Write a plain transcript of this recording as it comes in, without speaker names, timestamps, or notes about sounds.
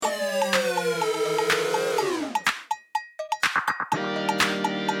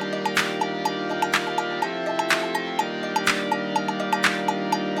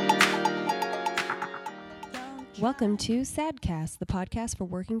Welcome to Sadcast, the podcast for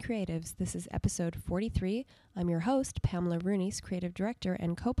working creatives. This is episode 43. I'm your host, Pamela Rooney's creative director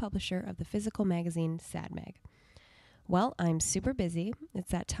and co-publisher of the physical magazine SadMag. Well, I'm super busy. It's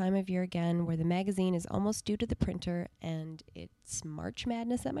that time of year again where the magazine is almost due to the printer and it's March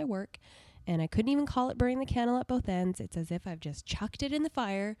Madness at my work, and I couldn't even call it burning the candle at both ends. It's as if I've just chucked it in the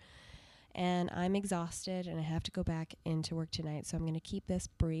fire and I'm exhausted and I have to go back into work tonight, so I'm going to keep this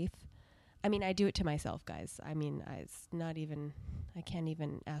brief. I mean, I do it to myself, guys. I mean, I can't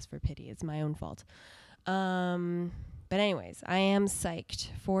even ask for pity. It's my own fault. But anyways, I am psyched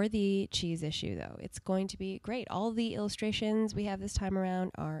for the cheese issue, though. It's going to be great. All the illustrations we have this time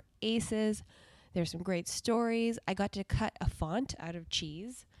around are aces. There's some great stories. I got to cut a font out of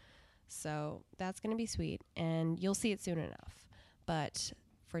cheese, so that's going to be sweet, and you'll see it soon enough. But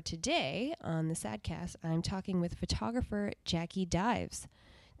for today on the Sadcast, I'm talking with photographer Jackie Dives.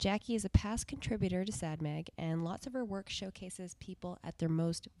 Jackie is a past contributor to SadMag, and lots of her work showcases people at their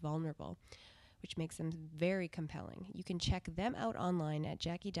most vulnerable, which makes them very compelling. You can check them out online at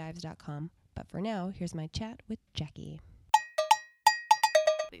jackiedives.com. But for now, here's my chat with Jackie.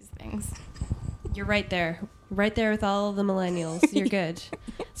 These things. You're right there with all of the millennials. You're good.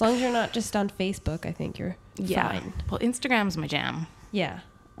 As long as you're not just on Facebook, I think you're fine. Well, Instagram's my jam. Yeah.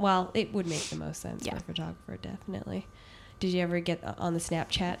 Well, it would make the most sense for a photographer, definitely. Did you ever get on the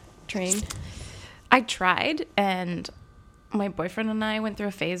Snapchat train? I tried, and my boyfriend and I went through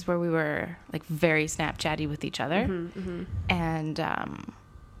a phase where we were like very Snapchatty with each other. And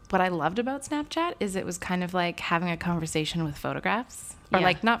what I loved about Snapchat is it was kind of like having a conversation with photographs, or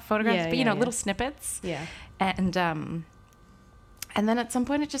like not photographs, but little snippets. Yeah. And then at some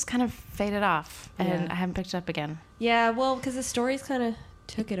point it just kind of faded off, and I haven't picked it up again. Yeah, well, because the stories kind of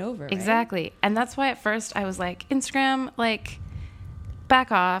took it over, right? Exactly. And that's why at first I was like, Instagram, like, back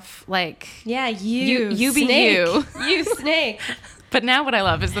off. Like, yeah, you be you. You snake. But now what I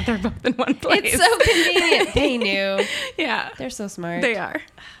love is that they're both in one place. It's so convenient. They knew. Yeah. They're so smart. They are.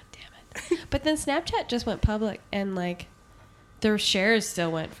 Oh, damn it. But then Snapchat just went public, and like their shares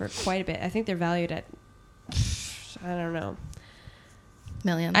still went for quite a bit. I think they're valued at, I don't know,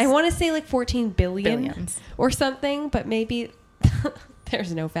 millions. I want to say like 14 billion Billions. or something, but maybe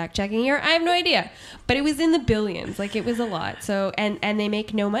there's no fact checking here. I have no idea, but it was in the billions. Like, it was a lot. So, and they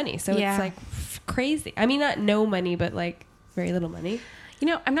make no money. So it's like crazy. I mean, not no money, but like very little money. You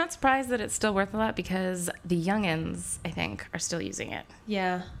know, I'm not surprised that it's still worth a lot because the youngins, I think, are still using it.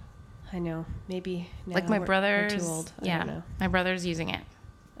 Yeah, I know. Maybe now like my we're brother's too old. I don't know. My brother's using it.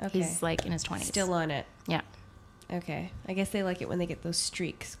 Okay. He's like in his 20s. Still on it. Yeah. Okay. I guess they like it when they get those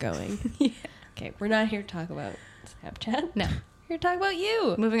streaks going. Yeah. Okay. We're not here to talk about Snapchat. No. Here to talk about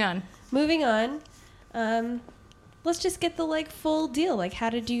you. Moving on. Let's just get the like full deal. Like, how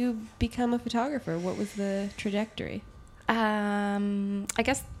did you become a photographer? What was the trajectory? I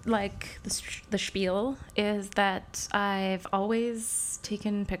guess like the spiel is that I've always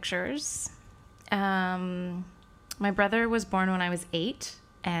taken pictures. My brother was born when I was 8,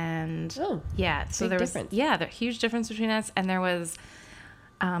 and so there was the huge difference between us, and there was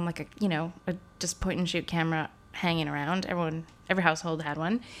like a just point and shoot camera hanging around. Every household had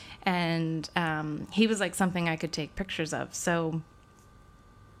one, and he was like something I could take pictures of. So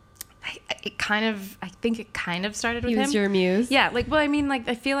I think it kind of started with him. He was your muse? Yeah, like, well, I mean, like,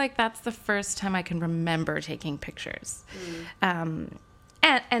 I feel like that's the first time I can remember taking pictures. And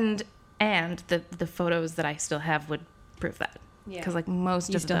the photos that I still have would prove that. Yeah. Because, like, most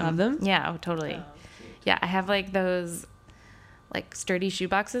of them. You still have them? Yeah, totally. Oh, yeah, I have, like, those, like, sturdy shoe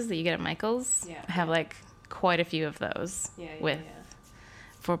boxes that you get at Michael's. Yeah. I have, like, quite a few of those with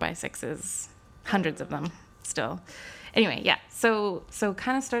 4x6s, hundreds of them still. Anyway, yeah, so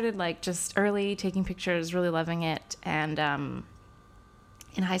kind of started like just early taking pictures, really loving it, and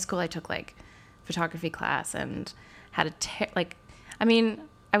in high school I took like photography class and had I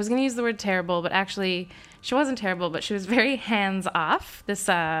was gonna use the word terrible, but actually she wasn't terrible, but she was very hands off. This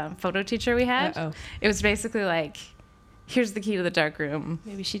photo teacher we had, it was basically like, here's the key to the darkroom.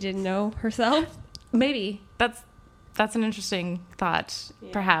 Maybe she didn't know herself. Maybe that's an interesting thought,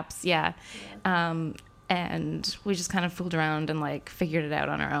 perhaps, yeah. And we just kind of fooled around and like figured it out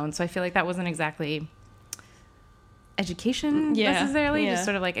on our own. So I feel like that wasn't exactly education necessarily, just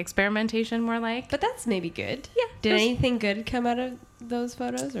sort of like experimentation more like. But that's maybe good. Yeah. Did anything good come out of those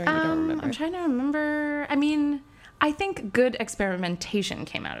photos, or you don't remember? I'm trying to remember. I mean, I think good experimentation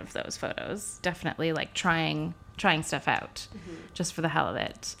came out of those photos. Definitely like trying stuff out just for the hell of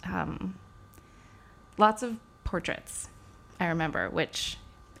it. Lots of portraits, I remember, which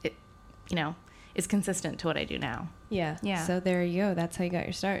is consistent to what I do now. Yeah. Yeah. So there you go. That's how you got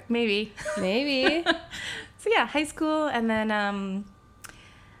your start. Maybe. So yeah, high school, and then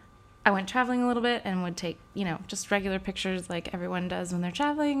I went traveling a little bit and would take, just regular pictures like everyone does when they're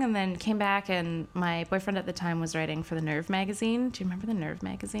traveling, and then came back, and my boyfriend at the time was writing for the Nerve magazine. Do you remember the Nerve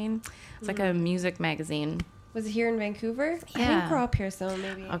magazine? It's like a music magazine. Was it here in Vancouver? Yeah. I think we're up here, so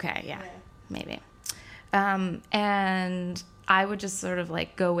maybe. Okay, yeah. Maybe. And I would just sort of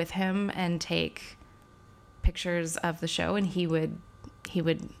like go with him and take pictures of the show, and he would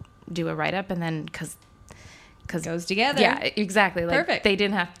do a write-up, and then because goes together. Yeah, exactly. Like, Perfect. They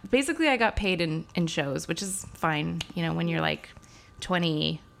didn't have, basically I got paid in shows, which is fine, when you're like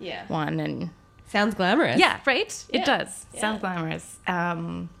 21 and sounds glamorous. yeah, right? Yeah. It does. Yeah. Sounds glamorous.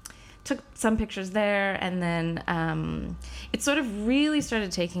 Took some pictures there, and then it sort of really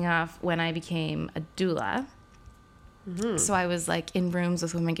started taking off when I became a doula. Mm-hmm. So I was like in rooms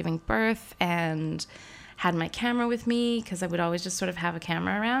with women giving birth and had my camera with me, because I would always just sort of have a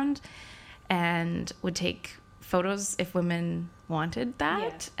camera around and would take photos if women wanted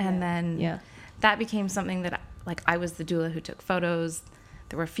that. Yeah. And then that became something that I was the doula who took photos.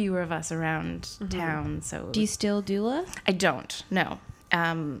 There were fewer of us around town. So Do you still doula? I don't, no.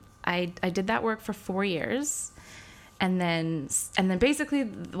 I did that work for 4 years, and then basically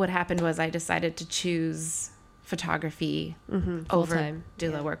what happened was I decided to choose photography over Full-time.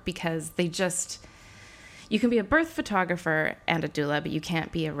 doula work, because you can be a birth photographer and a doula, but you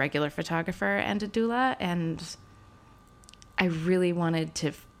can't be a regular photographer and a doula. And I really wanted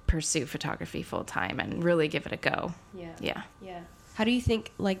to pursue photography full time and really give it a go. Yeah. How do you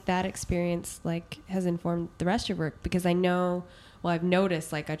think that experience has informed the rest of your work? Because I know, I've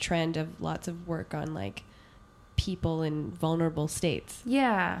noticed a trend of lots of work on people in vulnerable states.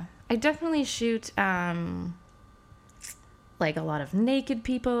 Yeah, I definitely shoot a lot of naked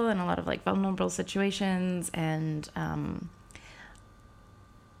people and a lot of vulnerable situations, and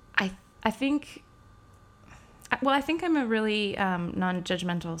I think I'm a really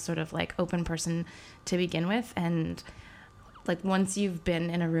non-judgmental sort of open person to begin with, and once you've been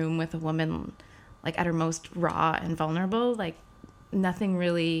in a room with a woman at her most raw and vulnerable, nothing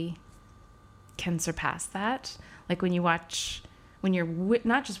really can surpass that. When you're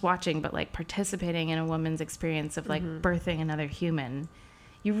not just watching, but participating in a woman's experience of birthing another human,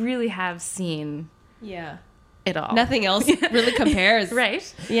 you really have seen it all. Nothing else really compares.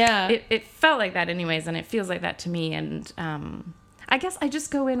 Right? Yeah. It felt like that anyways, and it feels like that to me. And I guess I just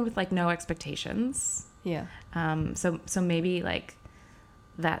go in with no expectations. Yeah. So maybe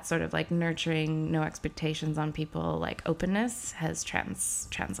that sort of nurturing, no expectations on people, openness has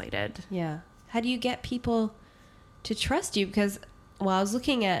translated. Yeah. How do you get people to trust you? Because I was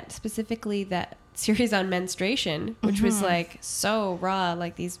looking at specifically that series on menstruation, which was so raw,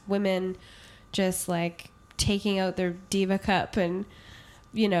 these women just taking out their diva cup and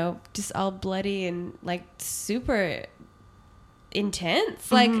just all bloody and super intense.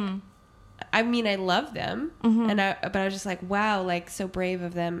 I mean, I love them, but I was just wow, so brave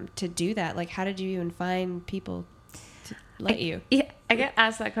of them to do that. How did you even find people to let you? Yeah, I get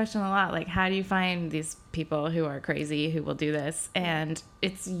asked that question a lot. How do you find these people who are crazy, who will do this? And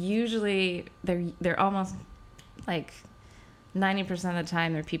it's usually, they're almost 90% of the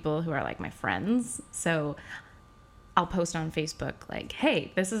time, they're people who are my friends. So I'll post on Facebook,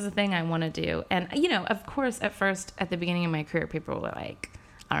 hey, this is a thing I want to do. And, of course, at first, at the beginning of my career, people were I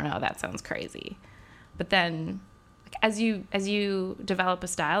don't know, that sounds crazy. But then as you develop a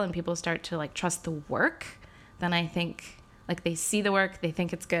style and people start to trust the work, then I think they see the work, they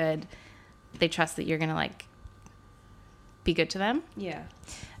think it's good, they trust that you're going to be good to them. Yeah.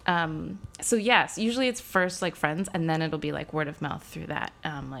 So yes, usually it's first friends, and then it'll be word of mouth through that.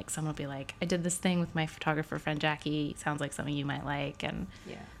 Someone will be I did this thing with my photographer friend Jackie, sounds like something you might like. And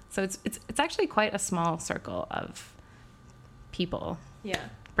so it's actually quite a small circle of people. Yeah.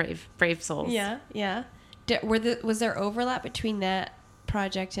 Brave souls. Yeah. Yeah. Was there overlap between that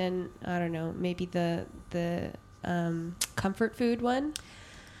project and, I don't know, maybe the comfort food one?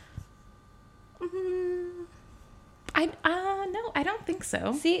 No, I don't think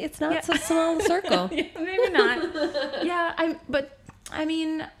so. See, it's not so small a circle. Yeah, maybe not. Yeah, but I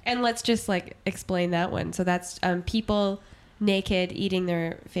mean, and let's just explain that one. So that's people naked eating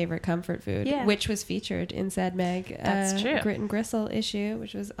their favorite comfort food, which was featured in Sad Mag. That's true. Grit and Gristle issue,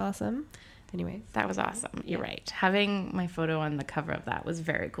 which was awesome. Anyways, that was awesome. You're right. Having my photo on the cover of that was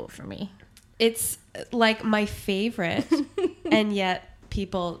very cool for me. It's my favorite, and yet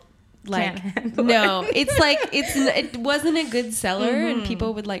people can't handle no, it's it wasn't a good seller, and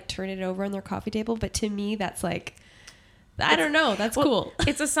people would turn it over on their coffee table. But to me, that's I don't know. That's cool.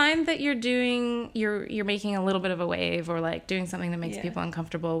 It's a sign that you're making a little bit of a wave, or like doing something that makes people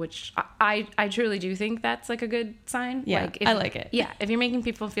uncomfortable, which I truly do think that's like a good sign. Yeah, like I like it. Yeah, if you're making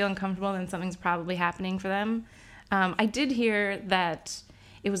people feel uncomfortable, then something's probably happening for them. I did hear that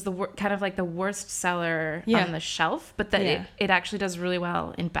it was kind of like the worst seller on the shelf, but that it actually does really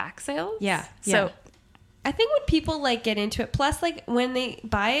well in back sales. Yeah. So I think when people like get into it, plus like when they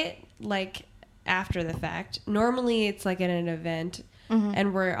buy it like after the fact, normally it's like at an event,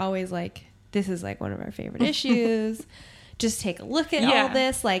 and we're always like, this is like one of our favorite issues. Just take a look at all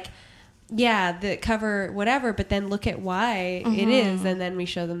this, like, the cover, whatever, but then look at why it is, and then we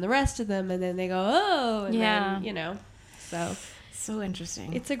show them the rest of them, and then they go, oh, and then, you know, so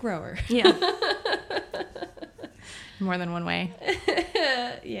interesting. It's a grower. Yeah. More than one way.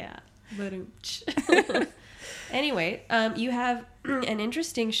 Yeah. Anyway, you have an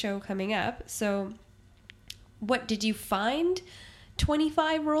interesting show coming up. So what, did you find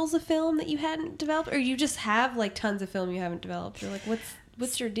 25 rolls of film that you hadn't developed, or you just have like tons of film you haven't developed, or like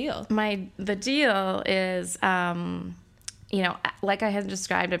what's your deal? The deal is, you know, like I had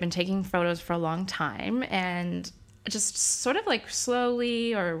described, I've been taking photos for a long time, and just sort of like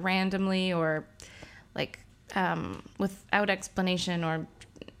slowly or randomly, or like without explanation, or,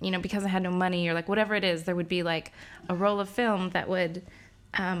 you know, because I had no money, or like whatever it is, there would be like a roll of film that would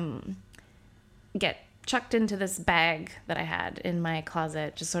get chucked into this bag that I had in my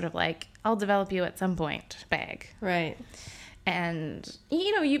closet, just sort of like, I'll develop you at some point bag. Right. And,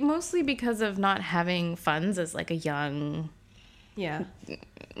 you know, you mostly because of not having funds as like a young... Yeah.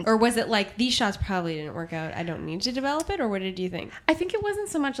 Or was it like, these shots probably didn't work out, I don't need to develop it? Or what did you think? I think it wasn't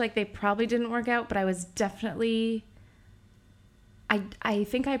so much like they probably didn't work out, but I was definitely... I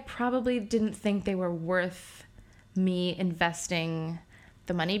think I probably didn't think they were worth me investing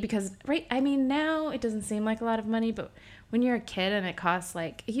the money, because, right, I mean, now it doesn't seem like a lot of money, but when you're a kid and it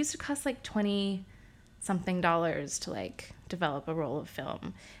used to cost like $20-something to like develop a roll of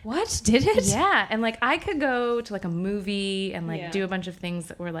film. What? Did it? Yeah. And like I could go to like a movie and like do a bunch of things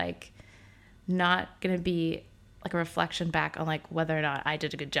that were like not going to be like a reflection back on like whether or not I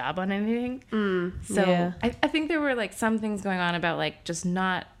did a good job on anything. So I think there were like some things going on about like just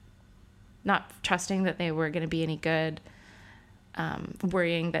not trusting that they were going to be any good,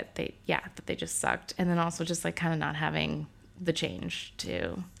 worrying that they just sucked, and then also just like kind of not having the change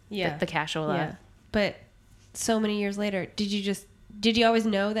to the cashola. Yeah. But so many years later, did you always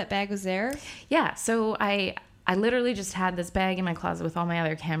know that bag was there? Yeah. So I literally just had this bag in my closet with all my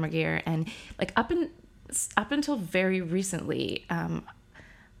other camera gear, and like up until very recently,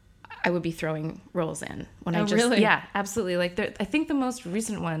 I would be throwing rolls in when really? Yeah, absolutely. Like I think the most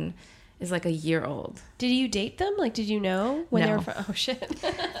recent one is like a year old. Did you date them? Like, did you know when they were from? Oh shit.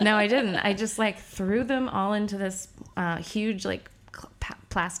 No, I didn't. I just like threw them all into this huge like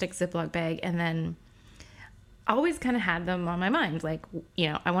plastic Ziploc bag, and then always kind of had them on my mind. Like, you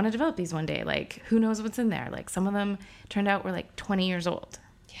know, I want to develop these one day. Like, who knows what's in there? Like, some of them turned out were like 20 years old.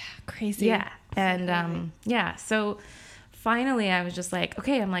 Yeah, crazy. Yeah. And so finally I was just like,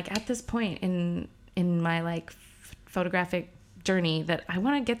 okay, I'm like at this point in my like photographic journey that I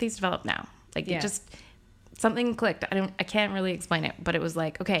want to get these developed now. Like it just, something clicked. I can't really explain it, but it was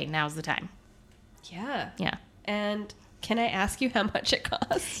like, okay, now's the time. Yeah. Yeah. And can I ask you how much it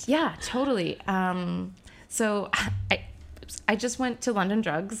costs? Yeah, totally. So I just went to London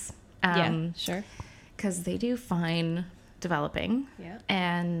Drugs. Yeah, sure. Because they do fine developing. Yeah.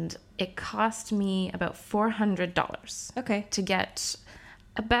 And it cost me about $400. Okay. To get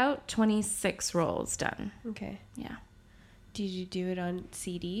about 26 rolls done. Okay. Yeah. Did you do it on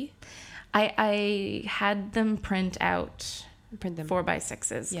CD? I had them print out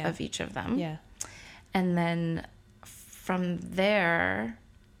 4x6s of each of them. Yeah. And then from there,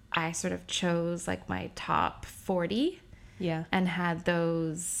 I sort of chose like my top 40. Yeah. And had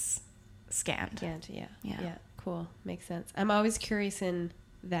those scanned. Yeah. Cool. Makes sense. I'm always curious in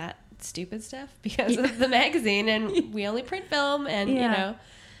that stupid stuff because of the magazine, and we only print film, and you know,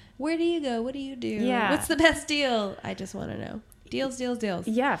 where do you go? What do you do? Yeah. What's the best deal? I just want to know. Deals.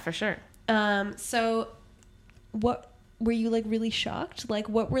 Yeah, for sure. So what were you like really shocked? Like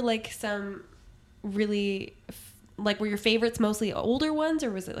what were like some really like, were your favorites mostly older ones,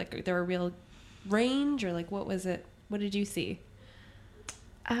 or was it like there were a real range, or like what was it? What did you see?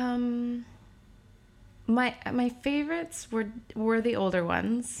 My favorites were the older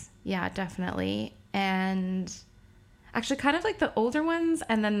ones. Yeah, definitely. And actually kind of like the older ones,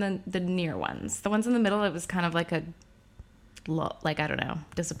 and then the near ones. The ones in the middle, it was kind of like I don't know,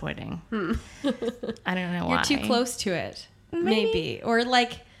 disappointing. I don't know why. You're too close to it. Maybe. Or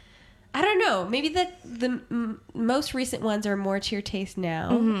like, I don't know. Maybe the most recent ones are more to your taste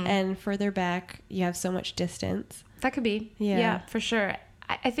now, and further back you have so much distance. That could be. Yeah. Yeah, for sure.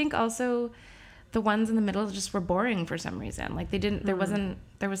 I think also the ones in the middle just were boring for some reason. Like they didn't, there was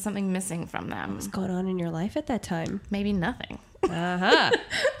something missing from them. What's going on in your life at that time? Maybe nothing. Uh-huh. I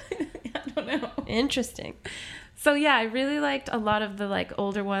don't know. Interesting. So yeah, I really liked a lot of the like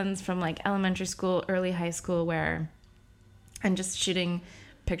older ones from like elementary school, early high school, where I'm just shooting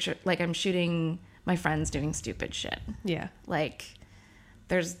I'm shooting my friends doing stupid shit. Yeah. Like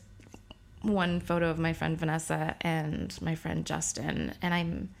there's one photo of my friend Vanessa and my friend Justin, and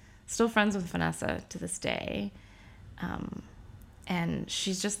I'm still friends with Vanessa to this day. And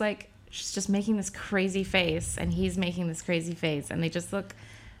she's just making this crazy face, and he's making this crazy face, and they just look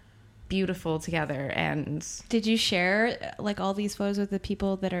beautiful together. And did you share like all these photos with the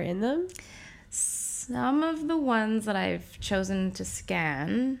people that are in them? Some of the ones that I've chosen to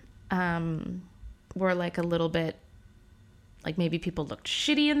scan were like a little bit like maybe people looked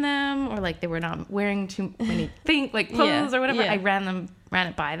shitty in them, or like they were not wearing too many clothes or whatever. Yeah. I ran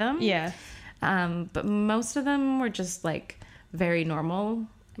it by them. Yeah. But most of them were just like very normal.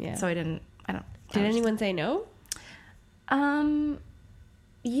 Yeah. So Did anyone say no?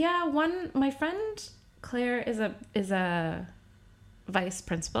 Yeah, my friend Claire is a vice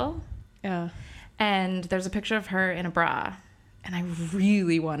principal. Yeah. And there's a picture of her in a bra, and I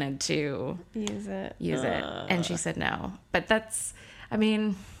really wanted to use it. And she said no. But I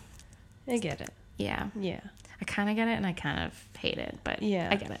get it. Yeah. Yeah. I kind of get it and I kind of hate it, but yeah,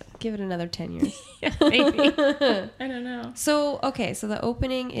 I get it. Give it another 10 years. Yeah, maybe. I don't know. So the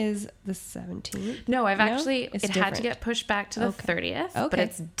opening is the 17th. No, it had different. to get pushed back to the 30th, but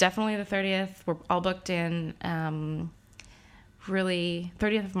it's definitely the 30th. We're all booked in. Really,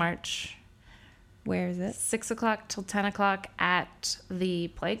 30th of March. Where is it? 6 o'clock till 10 o'clock at the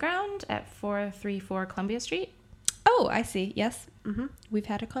playground at 434 Columbia Street. Oh, I see. Yes. Mm-hmm. We've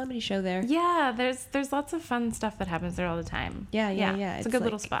had a comedy show there. Yeah, there's lots of fun stuff that happens there all the time. Yeah. It's a good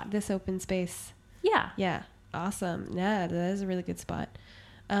little spot. This open space. Yeah. Yeah. Awesome. Yeah, that is a really good spot.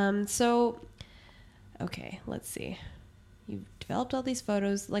 Okay, let's see. You've developed all these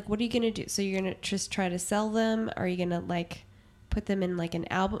photos. Like, what are you going to do? So you're going to just try to sell them? Are you going to like put them in like an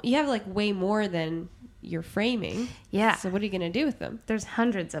album? You have like way more than you're framing. Yeah. So what are you going to do with them? There's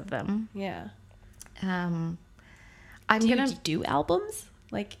hundreds of them. Yeah. Do you do albums,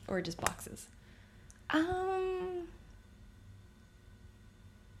 like, or just boxes? I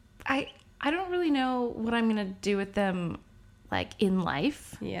don't really know what I'm gonna do with them, like in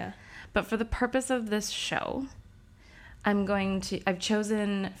life. Yeah. But for the purpose of this show, I've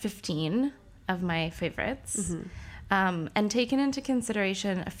chosen 15 of my favorites, and taken into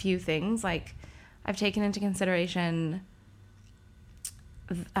consideration a few things. Like, I've taken into consideration,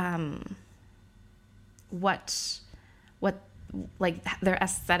 what like their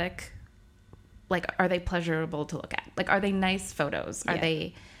aesthetic, like, are they pleasurable to look at? Like, are they nice photos? Are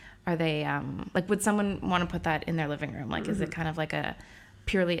they like, would someone want to put that in their living room? Like, is it kind of like a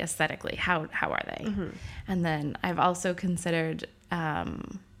purely aesthetically, how are they? And then I've also considered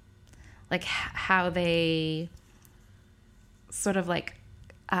like how they sort of like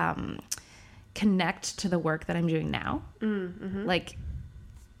connect to the work that I'm doing now, like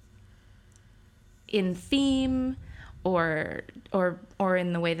in theme or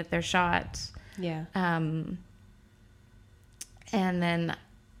in the way that they're shot. Yeah. And then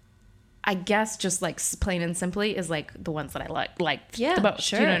I guess just like plain and simply is like the ones that I like the most.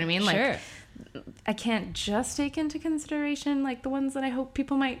 Sure, do you know what I mean? Like, sure. I can't just take into consideration like the ones that I hope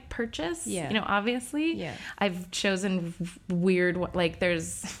people might purchase. Yeah. You know, obviously. Yeah. I've chosen weird, like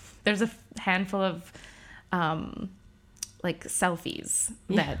there's a handful of like selfies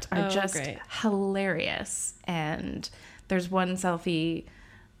that are just great. hilarious. And there's one selfie.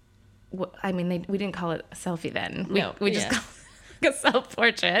 I mean, we didn't call it a selfie then. We just called it a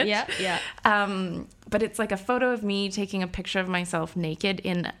self-portrait. Yeah. But it's like a photo of me taking a picture of myself naked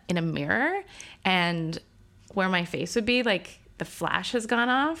in a mirror, and where my face would be, like, the flash has gone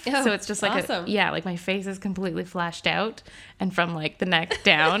off. Oh, so it's just like awesome. like my face is completely flashed out, and from like the neck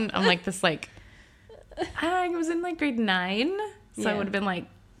down, I'm like this, like, I was in like grade 9, so I would have been like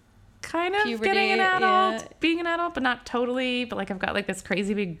kind of puberty, getting an adult, being an adult, but not totally. But like I've got like this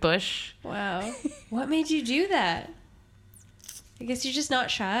crazy big bush. Wow. What made you do that? I guess you're just not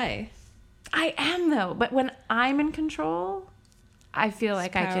shy. I am, though. But when I'm in control, I feel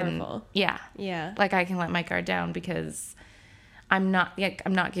like I can. Yeah. Like I can let my guard down because I'm not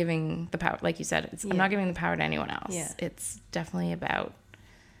giving the power, like you said. I'm not giving the power to anyone else. Yeah. It's definitely about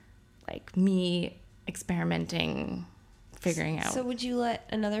like me experimenting figuring out. So would you let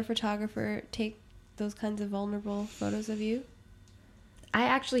another photographer take those kinds of vulnerable photos of you? I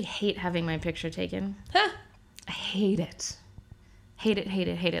actually hate having my picture taken. Huh. I hate it. Hate it, hate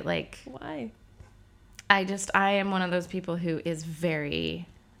it, hate it. Like, Why? I am one of those people who is very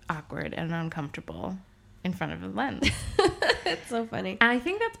awkward and uncomfortable in front of a lens. It's so funny. And I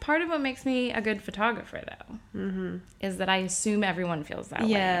think that's part of what makes me a good photographer, though, Mm-hmm. is that I assume everyone feels that way.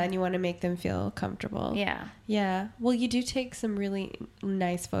 Yeah, and you want to make them feel comfortable. Yeah. Yeah. Well, you do take some really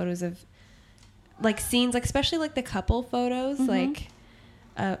nice photos of, like, scenes, like, especially, like, the couple photos, Mhm. like,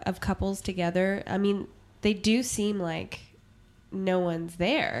 of couples together. I mean, they do seem like no one's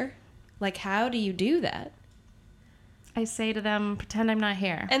there. Like, how do you do that? I say to them, pretend I'm not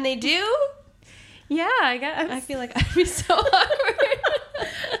here. And they do? Yeah, I guess. I feel like I'd be so awkward.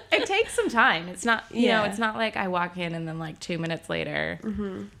 It takes some time. It's not, you know, Yeah. it's not like I walk in and then like 2 minutes later,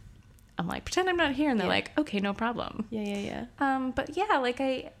 I'm like, pretend I'm not here. And they're Yeah. like, okay, no problem. Yeah. But yeah, like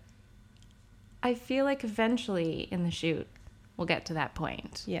I feel like eventually in the shoot, we'll get to that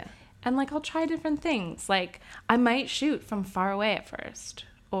point. Yeah. And like, I'll try different things. Like I might shoot from far away at first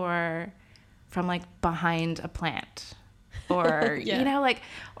or from like behind a plant or, Yeah. you know, like,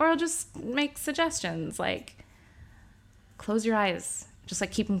 or I'll just make suggestions like close your eyes, just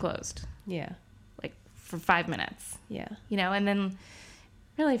like keep them closed, Yeah. like for 5 minutes, Yeah. you know, and then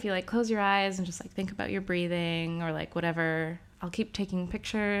really if you like close your eyes and just like think about your breathing or like whatever, I'll keep taking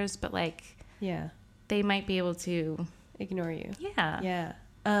pictures, but like Yeah. they might be able to, Ignore you. yeah. Yeah.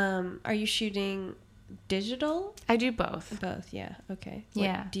 Are you shooting digital? I do both. Both, yeah. Okay.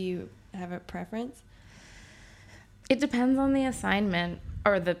 Yeah. Do you have a preference? It depends on the assignment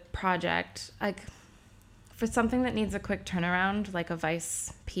or the project. Like for something that needs a quick turnaround, like a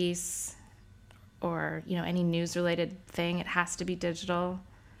Vice piece or, you know, any news related thing, it has to be digital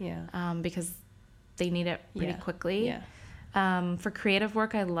Yeah. because they need it pretty Yeah. quickly. Yeah. For creative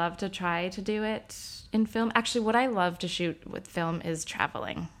work, I love to try to do it in film. Actually, what I love to shoot with film is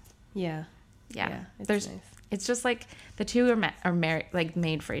traveling. Yeah. Yeah. It's There's nice. It's just like the two are like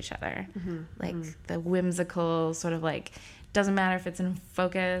made for each other. Mm-hmm. Like the whimsical sort of like doesn't matter if it's in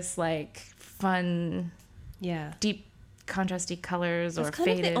focus, like fun, Yeah. deep contrasty colors That's or kind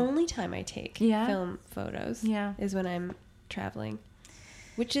faded. of the only time I take Yeah. film photos. Yeah. Is when I'm traveling,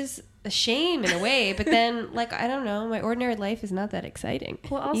 which is a shame in a way. But then, like, I don't know, my ordinary life is not that exciting.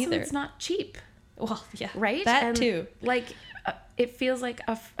 Well, also either. it's not cheap, Well, yeah, right? That And, too. Like it feels like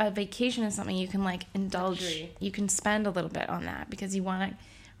a vacation is something you can like indulge. Luxury. You can spend a little bit on that because you want to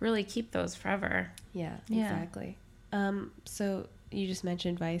really keep those forever. Yeah, Yeah. exactly. So you just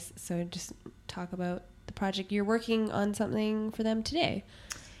mentioned Vice. So just talk about the project. You're working on something for them today.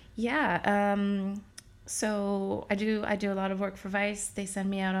 Yeah. So I do a lot of work for Vice. They send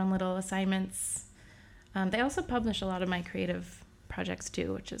me out on little assignments. They also publish a lot of my creative projects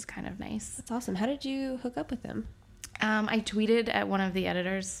too, which is kind of nice. That's awesome. How did you hook up with them? I tweeted at one of the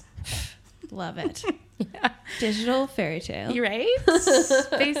editors. Love it. Yeah. Digital fairy tale. You're right.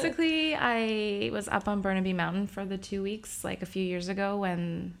 Basically, I was up on Burnaby Mountain for the 2 weeks, like a few years ago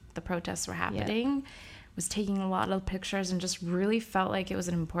when the protests were happening. Was taking a lot of pictures and just really felt like it was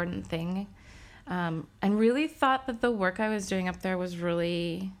an important thing. And really thought that the work I was doing up there was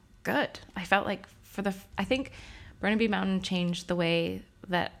really good. I felt like I think Burnaby Mountain changed the way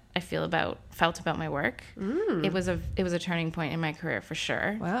that I felt about my work. It was a turning point in my career for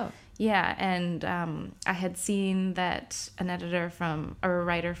sure. Wow. Yeah, and I had seen that an editor or a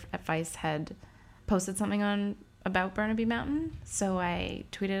writer at Vice had posted something about Burnaby Mountain. So I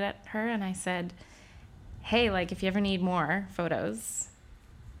tweeted at her and I said, "Hey, like if you ever need more photos,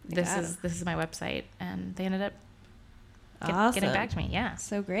 this is my website." And they ended up getting back to me. Yeah.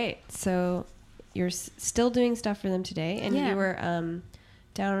 So great. So you're still doing stuff for them today, and Yeah. you were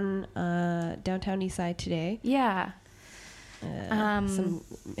downtown East Side today. Yeah. Some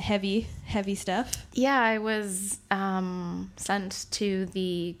heavy stuff. Yeah, I was sent to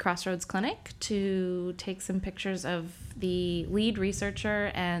the Crossroads Clinic to take some pictures of the lead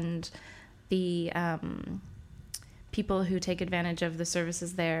researcher and the people who take advantage of the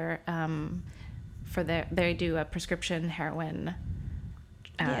services there. They do a prescription heroin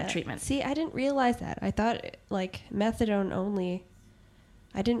treatment. See, I didn't realize that. I thought like methadone only.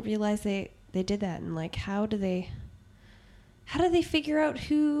 I didn't realize they did that. And like, how do they figure out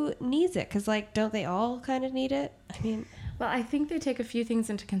who needs it? Because like, don't they all kind of need it? I mean, Well, I think they take a few things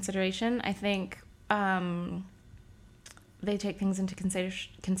into consideration. I think they take things into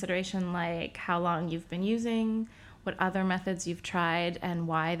consideration like how long you've been using, what other methods you've tried, and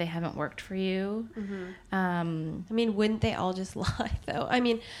why they haven't worked for you. I mean, wouldn't they all just lie though? I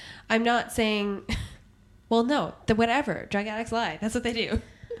mean, I'm not saying Well, no, whatever. Drug addicts lie. That's what they do.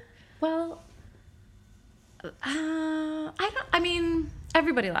 Well, I mean,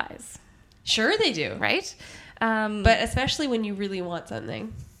 everybody lies, Sure they do. right? But especially when you really want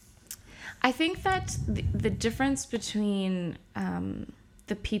something. I think that the difference between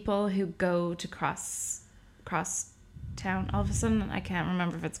the people who go to cross town, all of a sudden I can't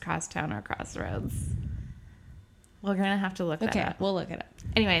remember if it's crosstown or crossroads. We're gonna have to look that Okay, up. we'll look it up.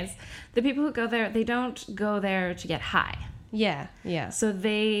 Anyways, the people who go there, they don't go there to get high. Yeah, yeah, So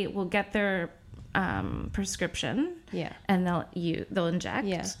they will get their prescription, yeah. and they'll inject,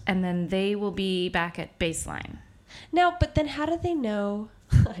 Yeah. and then they will be back at baseline. Now, but then how do they know?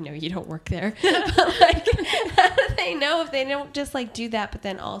 I know you don't work there, but like, how do they know if they don't just like do that, but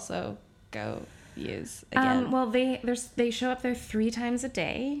then also go use again? Well, they show up there 3 times a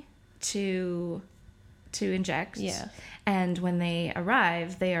day to inject. Yeah. And when they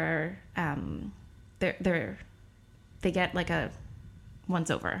arrive, they are they get like a once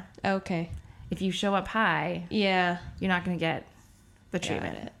over. Okay. If you show up high, Yeah. you're not going to get the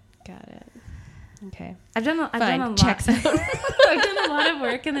treatment. Got it. Okay. I've done a lot. Checks out. I've done a lot of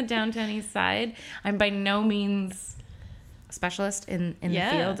work in the downtown east side. I'm by no means a specialist in the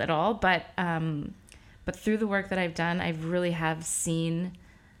field at all, but through the work that I've done, I really have seen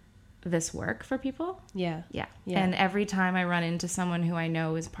this work for people. Yeah. Yeah. Yeah. And every time I run into someone who I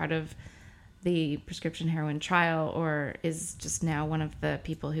know is part of the prescription heroin trial or is just now one of the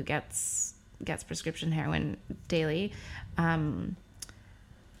people who gets prescription heroin daily,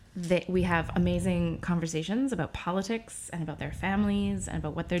 we have amazing conversations about politics and about their families and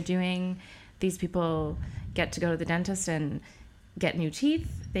about what they're doing. These people get to go to the dentist and get new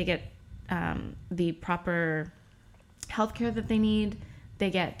teeth. They get the proper healthcare that they need. They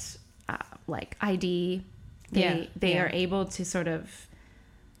get like ID. They are able to sort of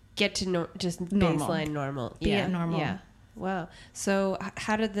Get to just Normal. baseline normal. Be at normal. Yeah. Wow. So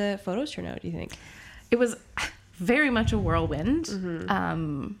how did the photos turn out, do you think? It was very much a whirlwind.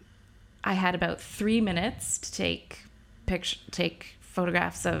 Mm-hmm. I had about 3 minutes to take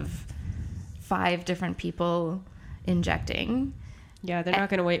photographs of 5 different people injecting. Yeah, they're not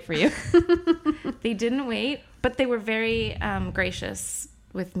going to wait for you. They didn't wait, but they were very gracious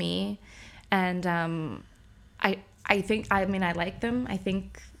with me, and I like them. I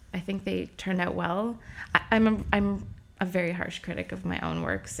think they turned out well. I'm a very harsh critic of my own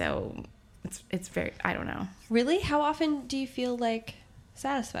work, so it's very, I don't know. Really? How often do you feel like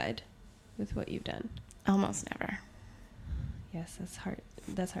satisfied with what you've done? Almost never. Yes,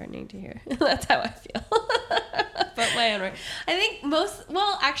 that's heartening to hear. That's how I feel about my own work. I think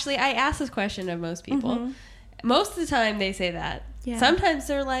actually, I ask this question of most people. Mm-hmm. Most of the time they say that. Yeah. Sometimes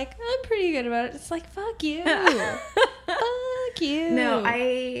they're like, I'm pretty good about it. It's like, fuck you. Fuck you. No,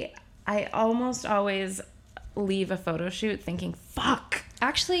 I almost always leave a photo shoot thinking, fuck.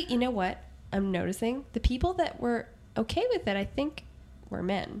 Actually, you know what? I'm noticing the people that were okay with it, I think, were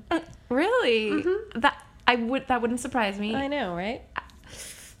men. Really? Mm-hmm. That wouldn't surprise me. I know, right?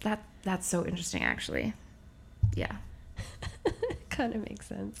 That's so interesting, actually. Yeah, Kind of makes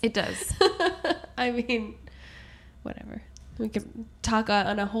sense. it does. I mean, whatever. We could talk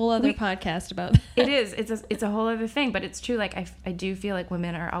on a whole other podcast about that. It is. It's a whole other thing, but it's true. Like I do feel like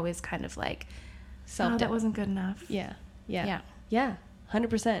women are always kind of like, oh, that wasn't good enough. Yeah.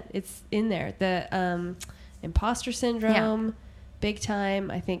 100%. It's in there. The imposter syndrome, big time.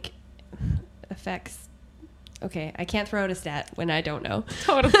 I think affects. Okay, I can't throw out a stat when I don't know.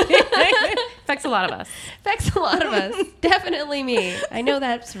 Totally. Affects a lot of us. Affects a lot of us. Definitely me. I know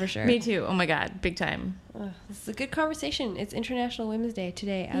that's for sure. Me too. Oh my God, big time. This is a good conversation. It's International Women's Day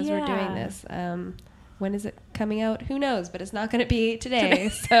today as we're doing this. When is it coming out? Who knows? But it's not going to be today.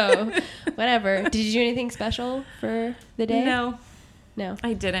 So whatever. Did you do anything special for the day? No,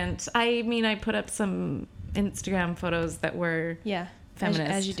 I didn't. I mean, I put up some Instagram photos that were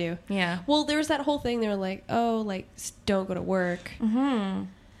feminist. As you do. Yeah. Well, there was that whole thing. They were like, oh, like, don't go to work. Mm-hmm.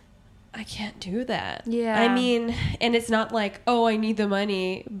 I can't do that. Yeah. I mean, and it's not like, oh, I need the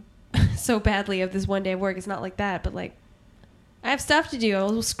money so badly of this one day of work. It's not like that. But like, I have stuff to do. I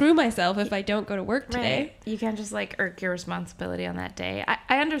will screw myself if I don't go to work today. Right. You can't just like irk your responsibility on that day.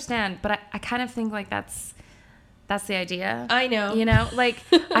 I understand, but I kind of think like that's the idea. I know. You know, like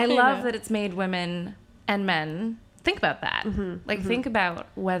I love know. that it's made women and men think about that. Mm-hmm, like think about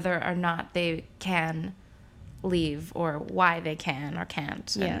whether or not they can leave or why they can or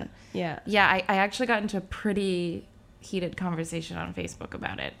can't. And Yeah. I actually got into a pretty heated conversation on Facebook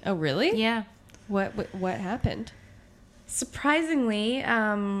about it. Oh, really? Yeah. What happened? Surprisingly,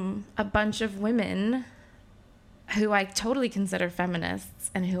 a bunch of women who I totally consider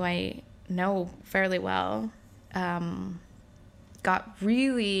feminists and who I know fairly well, got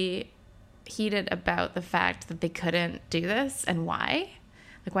really heated about the fact that they couldn't do this and why.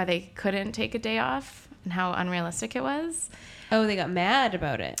 Like why they couldn't take a day off and how unrealistic it was. Oh, they got mad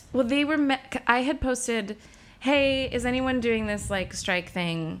about it. Well, they were... I had posted, hey, is anyone doing this like strike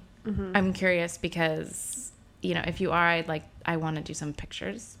thing? Mm-hmm. I'm curious because, you know, if you are, I want to do some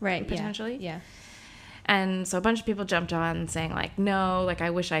pictures. Right. Potentially. Yeah. And so a bunch of people jumped on saying like, no, like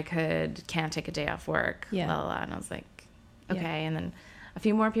I wish I could, can't take a day off work. Yeah. Blah, blah, blah. And I was like, okay. Yeah. And then a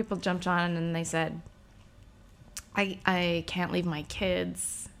few more people jumped on and they said, I can't leave my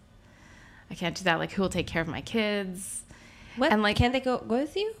kids. I can't do that. Like, who will take care of my kids? What? And like, can't they go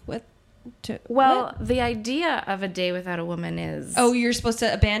with you? What? The idea of a day without a woman is... Oh, you're supposed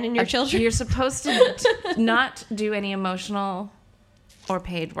to abandon your children? You're supposed to not do any emotional or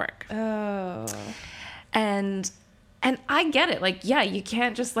paid work. Oh. And I get it. Like, yeah, you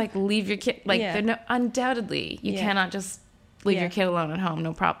can't just like leave your kid. Like, undoubtedly, you cannot just leave your kid alone at home.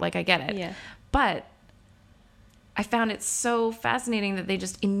 No problem. Like, I get it. Yeah. But I found it so fascinating that they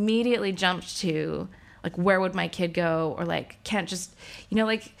just immediately jumped to like, where would my kid go? Or like, can't just, you know,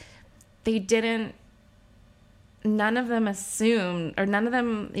 like they didn't, none of them assumed, or none of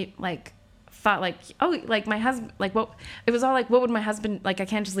them like thought like, oh, like my husband, like what, it was all like, what would my husband, like I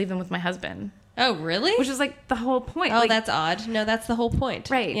can't just leave them with my husband. Oh, really? Which is like the whole point. Oh, like, that's odd. No, that's the whole point.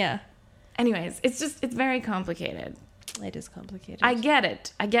 Right. Yeah. Anyways, it's very complicated. It is complicated. I get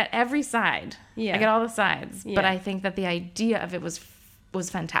it. I get every side. Yeah. I get all the sides. Yeah. But I think that the idea of it was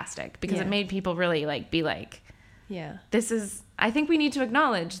fantastic because it made people really like be like, yeah, this is, I think we need to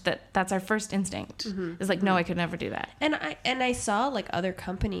acknowledge that that's our first instinct. Mm-hmm. Is like, mm-hmm. No, I could never do that. And I saw like other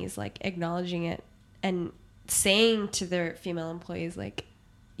companies like acknowledging it and saying to their female employees like,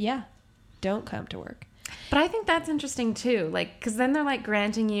 yeah, don't come to work. But I think that's interesting too, like, because then they're like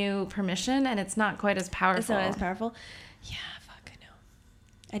granting you permission and it's not quite as powerful. It's not as powerful. Yeah, fuck, I know.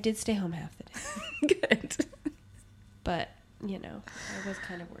 I did stay home half the day. Good. But, you know, I was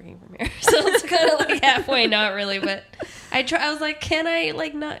kind of working from here. So it's kind of like halfway, not really. But I was like, can I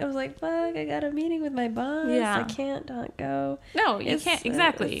like not? I was like, fuck, I got a meeting with my boss. Yeah. I can't not go. No, you can't.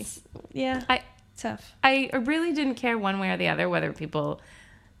 Exactly. Yeah. Tough. I really didn't care one way or the other whether people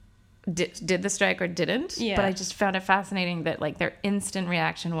did the strike or didn't. Yeah. But I just found it fascinating that like their instant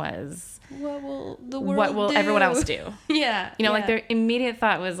reaction was, what will everyone else do? Yeah. You know, like their immediate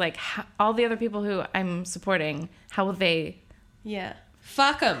thought was like, all the other people who I'm supporting, how will they? Yeah.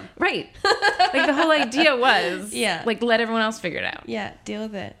 Fuck them. Right. Like the whole idea was, like let everyone else figure it out. Yeah. Deal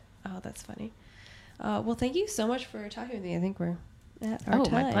with it. Oh, that's funny. Well, thank you so much for talking with me. I think we're at our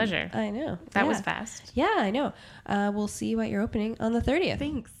time. My pleasure. I know. That was fast. Yeah, I know. We'll see you at your opening on the 30th.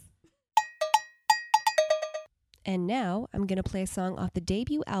 Thanks. And now I'm going to play a song off the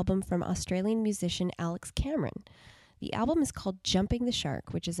debut album from Australian musician Alex Cameron. The album is called Jumping the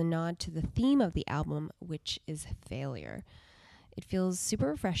Shark, which is a nod to the theme of the album, which is failure. It feels super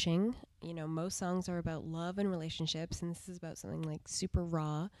refreshing. You know, most songs are about love and relationships, and this is about something like super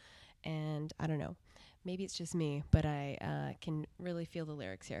raw. And I don't know, maybe it's just me, but I can really feel the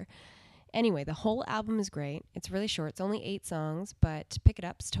lyrics here. Anyway, the whole album is great. It's really short. It's only 8 songs, but pick it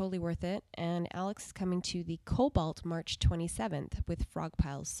up. It's totally worth it. And Alex is coming to the Cobalt March 27th with Frog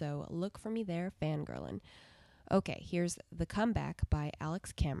Piles, so look for me there, fangirlin'. Okay, here's The Comeback by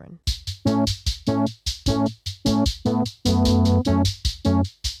Alex Cameron.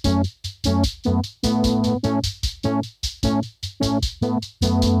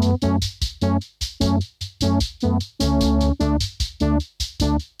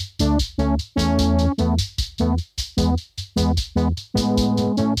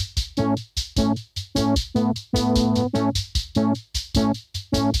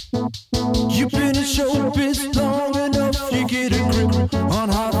 You've been in showbiz long enough, you get a grip on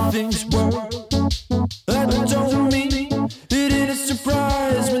how things work. That don't mean it ain't a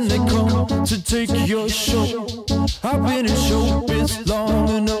surprise when they come to take your show. I've been in showbiz long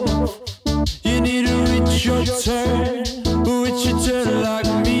enough, you need to reach your turn like